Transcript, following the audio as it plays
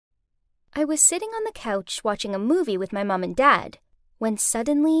I was sitting on the couch watching a movie with my mom and dad, when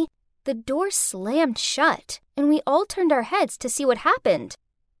suddenly the door slammed shut and we all turned our heads to see what happened.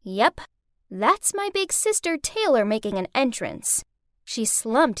 Yep, that's my big sister Taylor making an entrance. She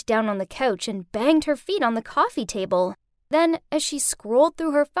slumped down on the couch and banged her feet on the coffee table. Then, as she scrolled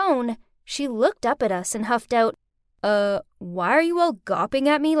through her phone, she looked up at us and huffed out, why are you all gawping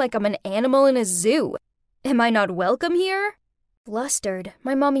at me like I'm an animal in a zoo? Am I not welcome here? Flustered,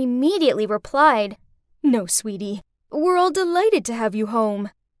 my mom immediately replied, No, sweetie, we're all delighted to have you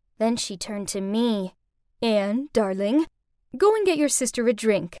home. Then she turned to me. Anne, darling, go and get your sister a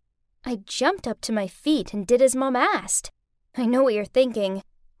drink. I jumped up to my feet and did as Mom asked. I know what you're thinking.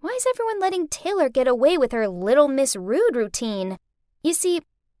 Why is everyone letting Taylor get away with her Little Miss Rude routine? You see,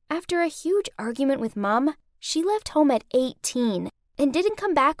 after a huge argument with Mom, she left home at 18 and didn't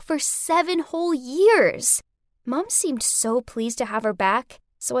come back for 7 whole years. Mom seemed so pleased to have her back,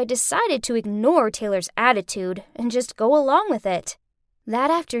 so I decided to ignore Taylor's attitude and just go along with it. That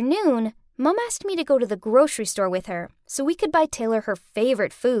afternoon, Mom asked me to go to the grocery store with her so we could buy Taylor her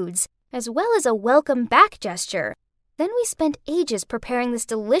favorite foods, as well as a welcome back gesture. Then we spent ages preparing this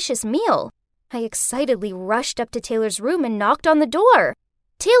delicious meal. I excitedly rushed up to Taylor's room and knocked on the door.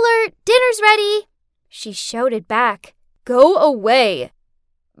 Taylor, dinner's ready! She shouted back. Go away!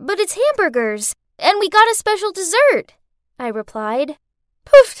 But it's hamburgers, and we got a special dessert, I replied.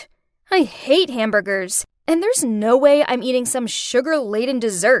 Poof! I hate hamburgers, and there's no way I'm eating some sugar-laden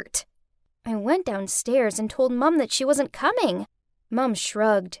dessert. I went downstairs and told Mom that she wasn't coming. Mom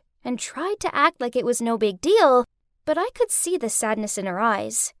shrugged and tried to act like it was no big deal, but I could see the sadness in her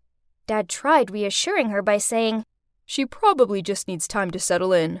eyes. Dad tried reassuring her by saying, She probably just needs time to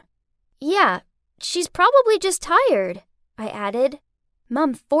settle in. Yeah, she's probably just tired, I added.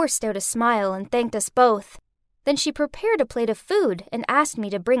 Mom forced out a smile and thanked us both. Then she prepared a plate of food and asked me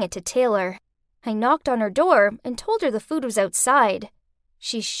to bring it to Taylor. I knocked on her door and told her the food was outside.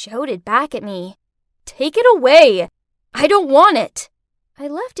 She shouted back at me, Take it away! I don't want it! I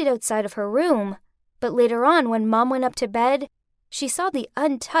left it outside of her room, but later on when Mom went up to bed, she saw the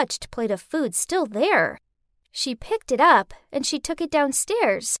untouched plate of food still there. She picked it up and she took it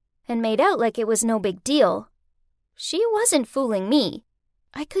downstairs and made out like it was no big deal. She wasn't fooling me.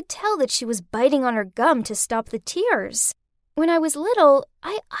 I could tell that she was biting on her gum to stop the tears. When I was little,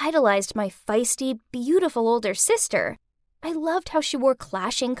 I idolized my feisty, beautiful older sister. I loved how she wore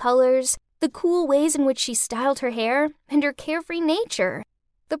clashing colors, the cool ways in which she styled her hair, and her carefree nature.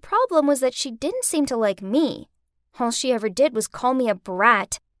 The problem was that she didn't seem to like me. All she ever did was call me a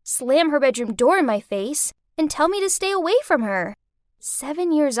brat, slam her bedroom door in my face, and tell me to stay away from her.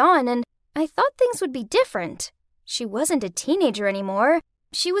 7 years on, and I thought things would be different. She wasn't a teenager anymore.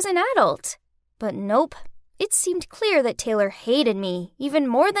 She was an adult. But nope, it seemed clear that Taylor hated me even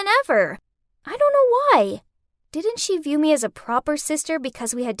more than ever. I don't know why. Didn't she view me as a proper sister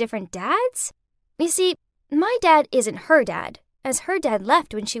because we had different dads? You see, my dad isn't her dad, as her dad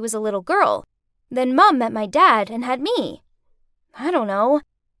left when she was a little girl. Then Mom met my dad and had me. I don't know.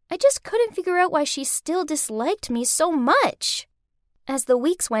 I just couldn't figure out why she still disliked me so much. As the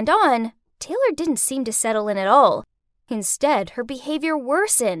weeks went on, Taylor didn't seem to settle in at all. Instead, her behavior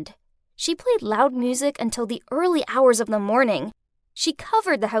worsened. She played loud music until the early hours of the morning. She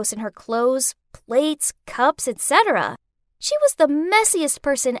covered the house in her clothes, plates, cups, etc. She was the messiest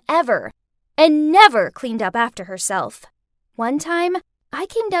person ever, and never cleaned up after herself. One time, I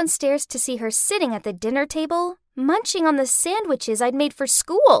came downstairs to see her sitting at the dinner table, munching on the sandwiches I'd made for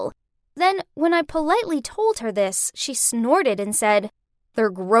school. Then, when I politely told her this, she snorted and said, They're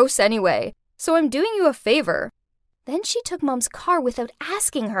gross anyway, so I'm doing you a favor. Then she took Mom's car without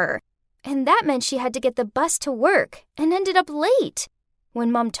asking her, and that meant she had to get the bus to work and ended up late.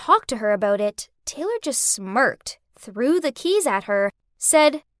 When Mom talked to her about it, Taylor just smirked, threw the keys at her,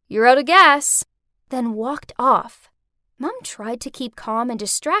 said, You're out of gas, then walked off. Mom tried to keep calm and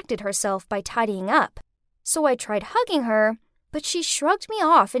distracted herself by tidying up. So I tried hugging her, but she shrugged me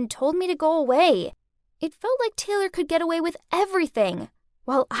off and told me to go away. It felt like Taylor could get away with everything,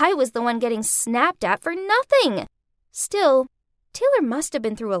 while I was the one getting snapped at for nothing. Still, Taylor must have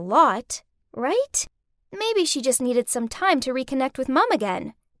been through a lot, right? Maybe she just needed some time to reconnect with Mom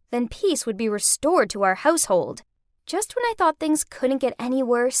again. Then peace would be restored to our household. Just when I thought things couldn't get any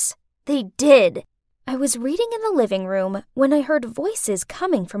worse, they did. I was reading in the living room when I heard voices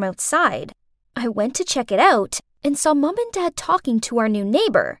coming from outside. I went to check it out and saw Mom and Dad talking to our new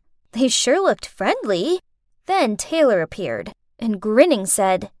neighbor. They sure looked friendly. Then Taylor appeared and grinning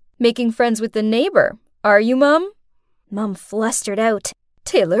said, Making friends with the neighbor, are you, Mom? Mom flustered out,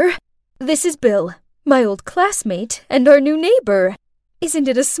 Taylor, this is Bill, my old classmate and our new neighbor. Isn't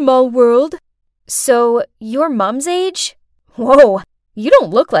it a small world? So, you're Mom's age? Whoa, you don't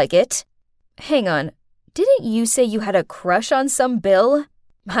look like it. Hang on, didn't you say you had a crush on some Bill?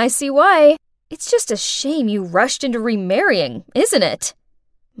 I see why. It's just a shame you rushed into remarrying, isn't it?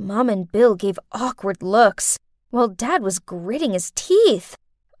 Mom and Bill gave awkward looks, while Dad was gritting his teeth.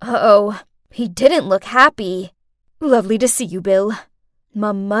 Uh-oh, he didn't look happy. Lovely to see you, Bill.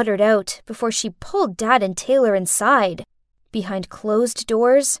 Mom muttered out before she pulled Dad and Taylor inside. Behind closed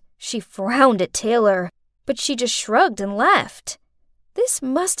doors, she frowned at Taylor, but she just shrugged and left. This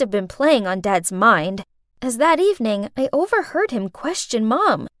must have been playing on Dad's mind, as that evening I overheard him question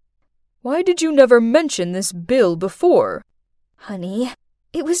Mom. Why did you never mention this Bill before? Honey,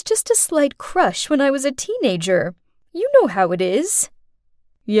 it was just a slight crush when I was a teenager. You know how it is.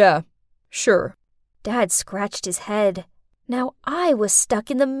 Yeah, sure. Dad scratched his head. Now I was stuck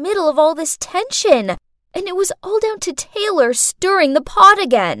in the middle of all this tension, and it was all down to Taylor stirring the pot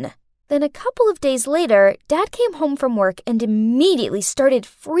again. Then a couple of days later, Dad came home from work and immediately started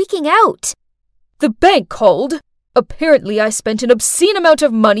freaking out. The bank called. Apparently I spent an obscene amount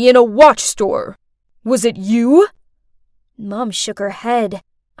of money in a watch store. Was it you? Mom shook her head.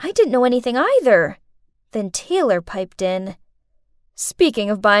 I didn't know anything either. Then Taylor piped in. Speaking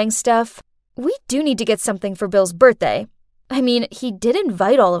of buying stuff, we do need to get something for Bill's birthday. I mean, he did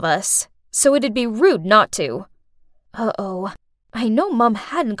invite all of us, so it'd be rude not to. Uh-oh. I know Mom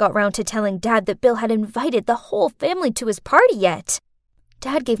hadn't got round to telling Dad that Bill had invited the whole family to his party yet.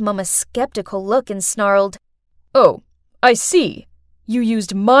 Dad gave Mom a skeptical look and snarled, Oh, I see. You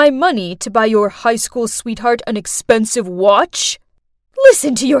used my money to buy your high school sweetheart an expensive watch?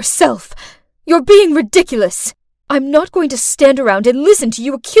 Listen to yourself! You're being ridiculous! I'm not going to stand around and listen to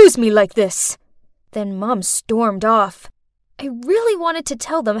you accuse me like this. Then Mom stormed off. I really wanted to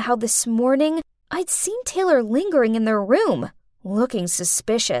tell them how this morning I'd seen Taylor lingering in their room, looking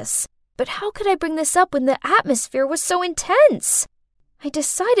suspicious. But how could I bring this up when the atmosphere was so intense? I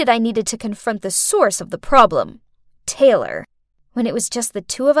decided I needed to confront the source of the problem, Taylor. When it was just the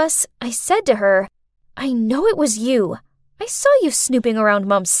two of us, I said to her, I know it was you. I saw you snooping around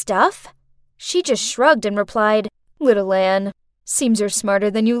Mom's stuff. She just shrugged and replied, Little Anne, seems you're smarter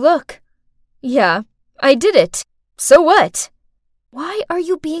than you look. Yeah, I did it. So what? Why are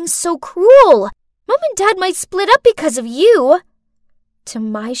you being so cruel? Mom and Dad might split up because of you. To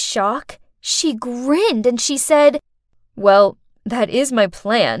my shock, she grinned and she said, Well, that is my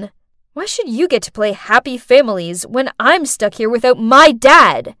plan. Why should you get to play happy families when I'm stuck here without my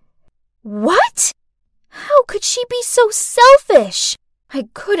dad? What? How could she be so selfish? I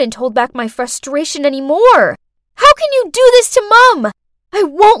couldn't hold back my frustration anymore. How can you do this to Mom? I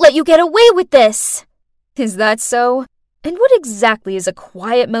won't let you get away with this. Is that so? And what exactly is a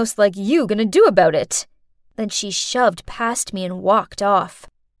quiet mouse like you gonna do about it? Then she shoved past me and walked off.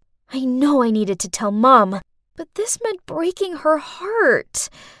 I know I needed to tell Mom, but this meant breaking her heart.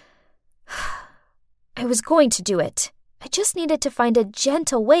 I was going to do it. I just needed to find a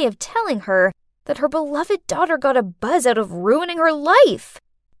gentle way of telling her that her beloved daughter got a buzz out of ruining her life.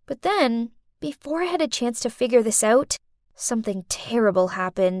 But then, before I had a chance to figure this out, something terrible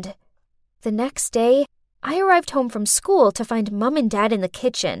happened. The next day, I arrived home from school to find Mom and Dad in the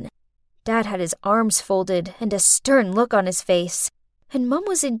kitchen. Dad had his arms folded and a stern look on his face, and Mom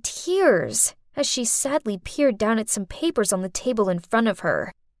was in tears as she sadly peered down at some papers on the table in front of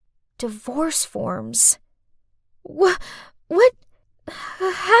her. Divorce forms. What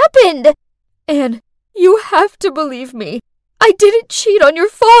happened? Anne, you have to believe me. I didn't cheat on your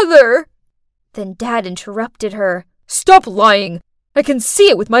father. Then Dad interrupted her. Stop lying. I can see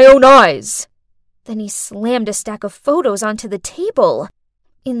it with my own eyes. Then he slammed a stack of photos onto the table.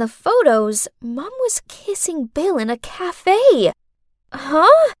 In the photos, Mom was kissing Bill in a cafe.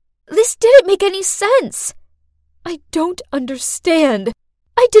 Huh? This didn't make any sense. I don't understand.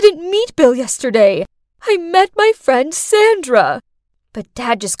 I didn't meet Bill yesterday. I met my friend Sandra. But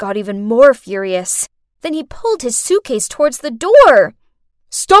Dad just got even more furious. Then he pulled his suitcase towards the door.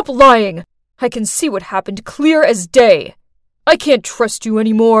 Stop lying. I can see what happened clear as day. I can't trust you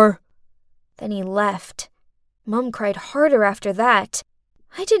anymore. Then he left. Mom cried harder after that.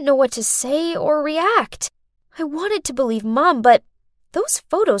 I didn't know what to say or react. I wanted to believe Mom, but those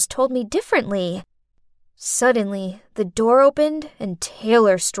photos told me differently. Suddenly, the door opened and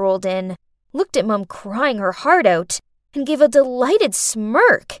Taylor strolled in, looked at Mom crying her heart out, and gave a delighted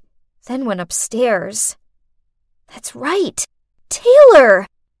smirk, then went upstairs. That's right, Taylor!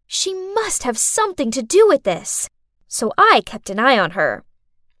 She must have something to do with this. So I kept an eye on her.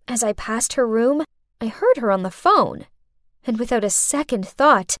 As I passed her room, I heard her on the phone. And without a second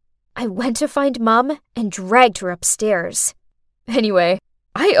thought, I went to find Mom and dragged her upstairs. Anyway,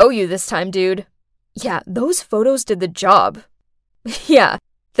 I owe you this time, dude. Yeah, those photos did the job. Yeah,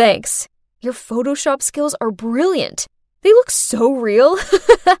 thanks. Your Photoshop skills are brilliant. They look so real.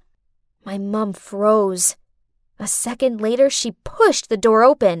 My mom froze. A second later, she pushed the door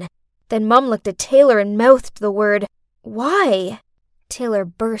open. Then Mom looked at Taylor and mouthed the word, "Why?" Taylor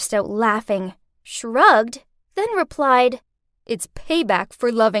burst out laughing, shrugged, then replied, "It's payback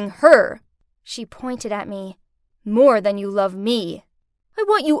for loving her." She pointed at me. "More than you love me. I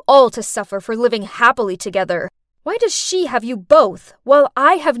want you all to suffer for living happily together. Why does she have you both, while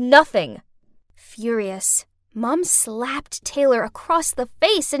I have nothing?" Furious, Mom slapped Taylor across the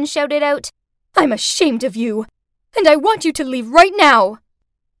face and shouted out, "I'm ashamed of you, and I want you to leave right now."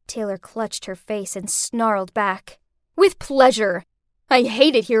 Taylor clutched her face and snarled back, "With pleasure. I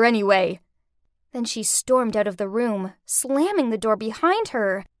hate it here anyway." Then she stormed out of the room, slamming the door behind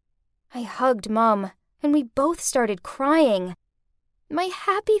her. I hugged Mom, and we both started crying. My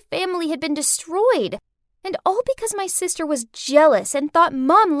happy family had been destroyed, and all because my sister was jealous and thought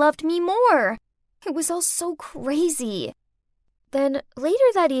Mom loved me more. It was all so crazy. Then, later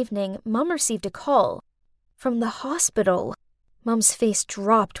that evening, Mom received a call from the hospital. Mom's face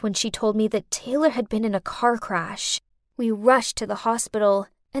dropped when she told me that Taylor had been in a car crash. We rushed to the hospital,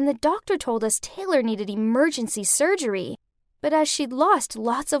 and the doctor told us Taylor needed emergency surgery. But as she'd lost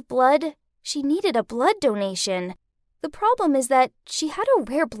lots of blood, she needed a blood donation. The problem is that she had a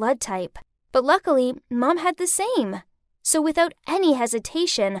rare blood type, but luckily, Mom had the same. So without any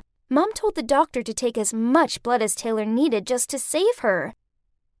hesitation, Mom told the doctor to take as much blood as Taylor needed just to save her.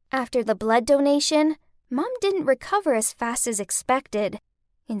 After the blood donation, Mom didn't recover as fast as expected.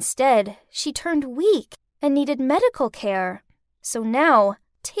 Instead, she turned weak and needed medical care. So now,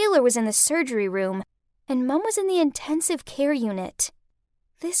 Taylor was in the surgery room, and Mom was in the intensive care unit.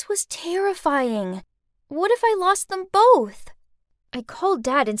 This was terrifying. What if I lost them both? I called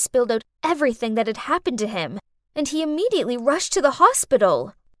Dad and spilled out everything that had happened to him, and he immediately rushed to the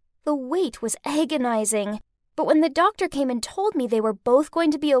hospital. The wait was agonizing, but when the doctor came and told me they were both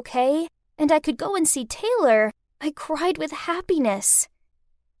going to be okay, and I could go and see Taylor, I cried with happiness.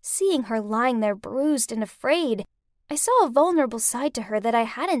 Seeing her lying there bruised and afraid, I saw a vulnerable side to her that I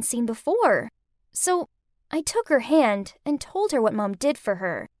hadn't seen before. So I took her hand and told her what Mom did for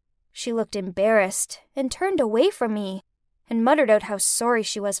her. She looked embarrassed and turned away from me and muttered out how sorry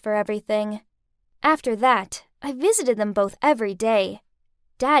she was for everything. After that, I visited them both every day.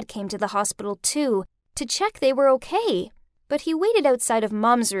 Dad came to the hospital too to check they were okay, but he waited outside of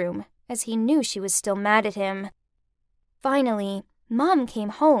Mom's room as he knew she was still mad at him. Finally, Mom came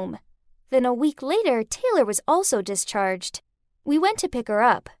home. Then a week later, Taylor was also discharged. We went to pick her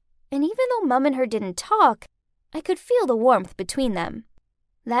up, and even though Mom and her didn't talk, I could feel the warmth between them.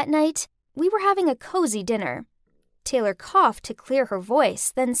 That night, we were having a cozy dinner. Taylor coughed to clear her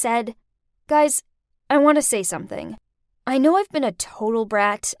voice, then said, "Guys, I want to say something. I know I've been a total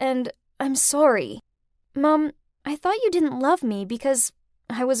brat, and I'm sorry. Mom, I thought you didn't love me because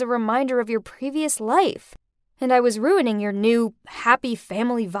I was a reminder of your previous life, and I was ruining your new, happy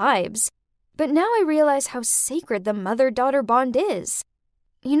family vibes. But now I realize how sacred the mother-daughter bond is.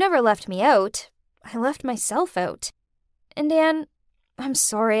 You never left me out. I left myself out. And Anne, I'm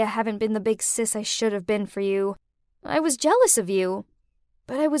sorry I haven't been the big sis I should have been for you. I was jealous of you,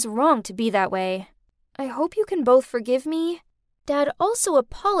 but I was wrong to be that way. I hope you can both forgive me." Dad also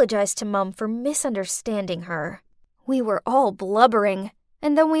apologized to Mom for misunderstanding her. We were all blubbering,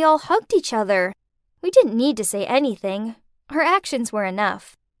 and then we all hugged each other. We didn't need to say anything. Our actions were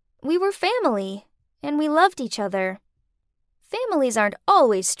enough. We were family, and we loved each other. Families aren't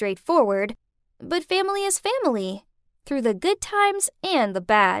always straightforward, but family is family, through the good times and the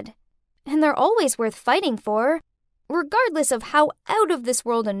bad. And they're always worth fighting for, regardless of how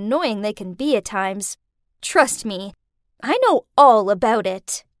out-of-this-world annoying they can be at times. Trust me, I know all about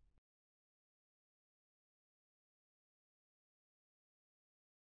it.